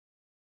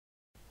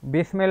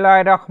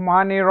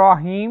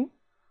Bismillahirrahmanirrahim.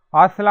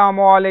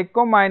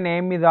 Assalamualaikum. My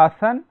name is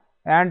Hassan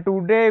and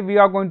today we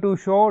are going to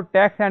show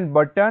text and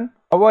button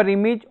our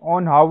image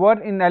on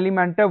hover in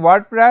Elementor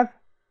WordPress.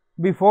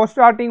 Before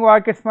starting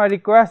work, it's my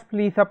request,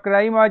 please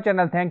subscribe my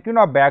channel. Thank you.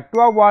 Now back to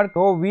our work.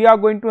 So we are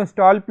going to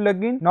install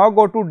plugin. Now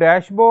go to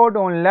dashboard.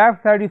 On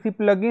left side you see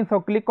plugin.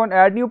 So click on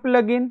add new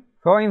plugin.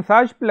 So in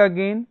search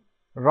plugin,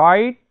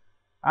 write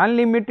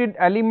unlimited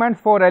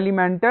elements for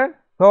Elementor.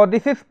 So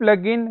this is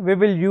plugin we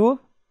will use.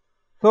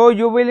 So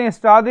you will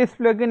install this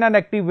plugin and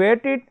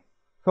activate it.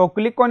 So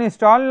click on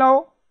install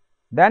now,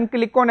 then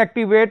click on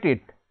activate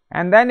it,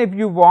 and then if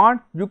you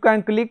want you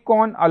can click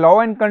on allow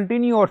and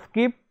continue or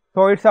skip.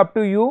 So it's up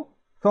to you.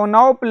 So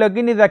now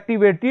plugin is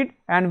activated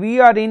and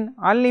we are in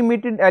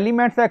unlimited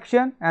element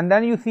section, and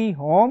then you see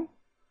home,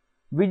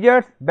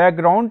 widgets,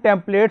 background,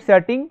 template,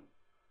 setting.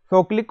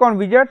 So click on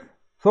widgets.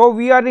 So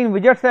we are in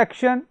widget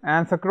section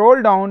and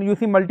scroll down, you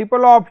see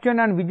multiple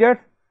option and widgets,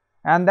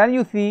 and then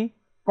you see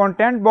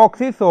content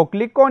boxes. So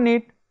click on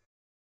it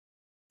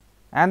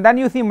and then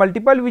you see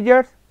multiple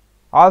widgets.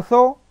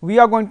 Also we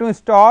are going to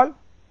install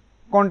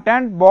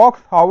content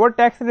box hover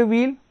text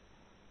reveal.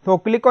 So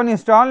click on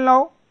install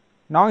now.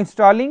 Now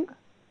installing.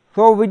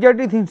 So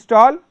widget is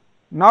installed.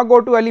 Now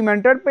go to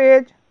Elementor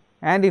page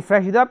and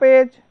refresh the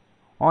page.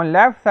 On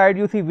left side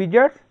you see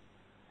widgets,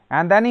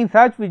 and then in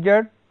search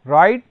widget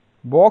write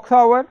box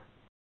hover.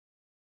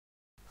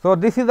 So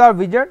this is our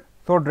widget.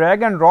 So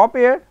drag and drop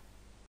here.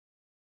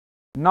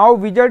 Now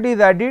widget is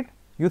added.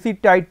 You see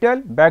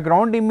title,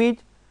 background image,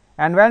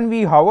 and when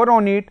we hover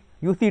on it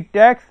you see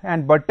text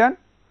and button.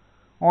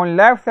 On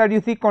left side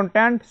you see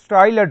content,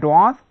 style,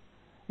 advanced.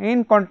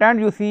 In content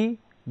you see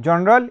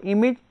general,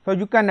 image, so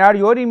you can add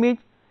your image,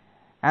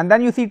 and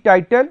then you see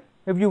title.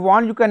 If you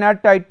want you can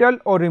add title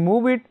or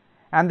remove it,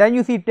 and then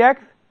you see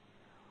text.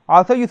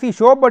 Also you see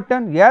show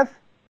button, yes,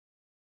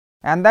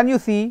 and then you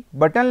see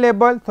button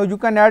label, so you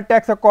can add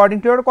text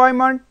according to your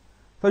requirement.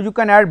 So you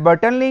can add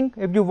button link.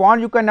 If you want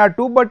you can add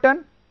two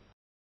button.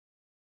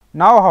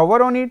 Now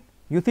hover on it,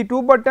 you see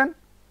two button,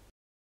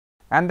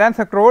 and then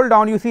scroll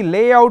down you see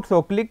layout.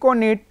 So click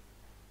on it.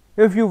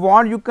 If you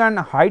want you can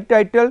hide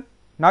title.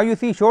 Now you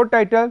see show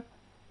title.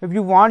 If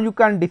you want you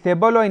can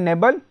disable or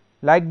enable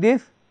like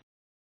this.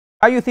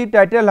 Now you see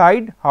title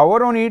hide,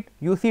 hover on it,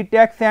 you see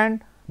text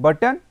and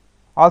button.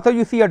 Also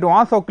you see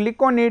advanced, so click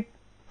on it.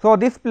 So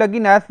this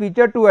plugin has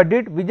feature to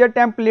edit widget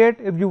template.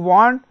 If you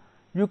want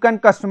you can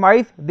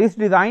customize this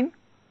design.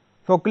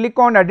 So click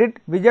on edit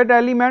widget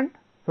element.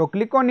 So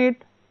click on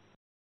it.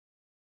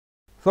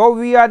 So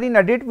we are in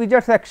edit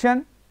widget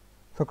section.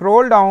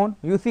 Scroll down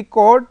you see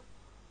code.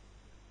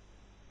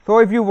 So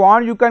if you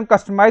want you can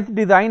customize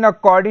design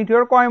according to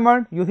your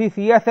requirement. You see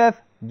CSS,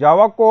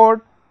 Java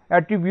code,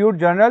 attribute,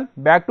 general.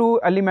 Back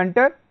to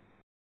Elementor.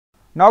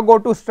 Now go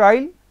to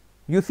style.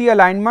 You see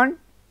alignment,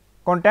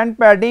 content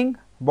padding,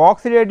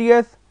 box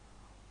radius,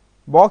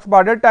 box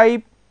border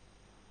type.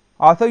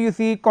 Also you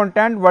see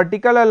content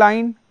vertical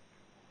align,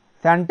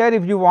 center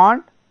if you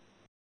want.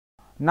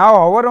 Now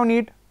hover on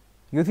it,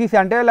 you see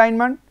center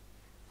alignment.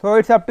 So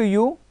it's up to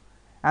you.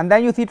 And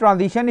then you see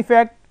transition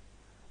effect,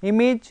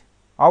 image,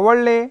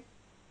 overlay.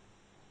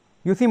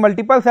 You see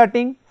multiple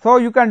setting, so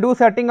you can do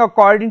setting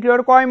according to your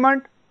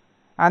requirement,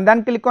 and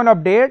then click on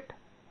update.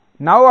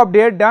 Now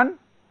update done.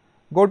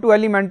 Go to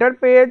Elementor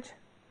page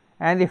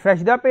and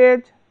refresh the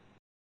page.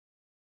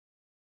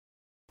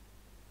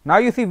 Now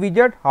you see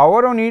widget,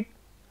 hover on it,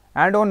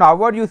 and on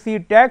hover you see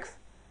text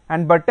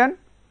and button.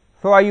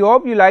 So I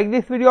hope you like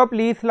this video.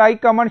 Please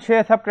like, comment,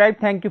 share, subscribe.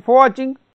 Thank you for watching.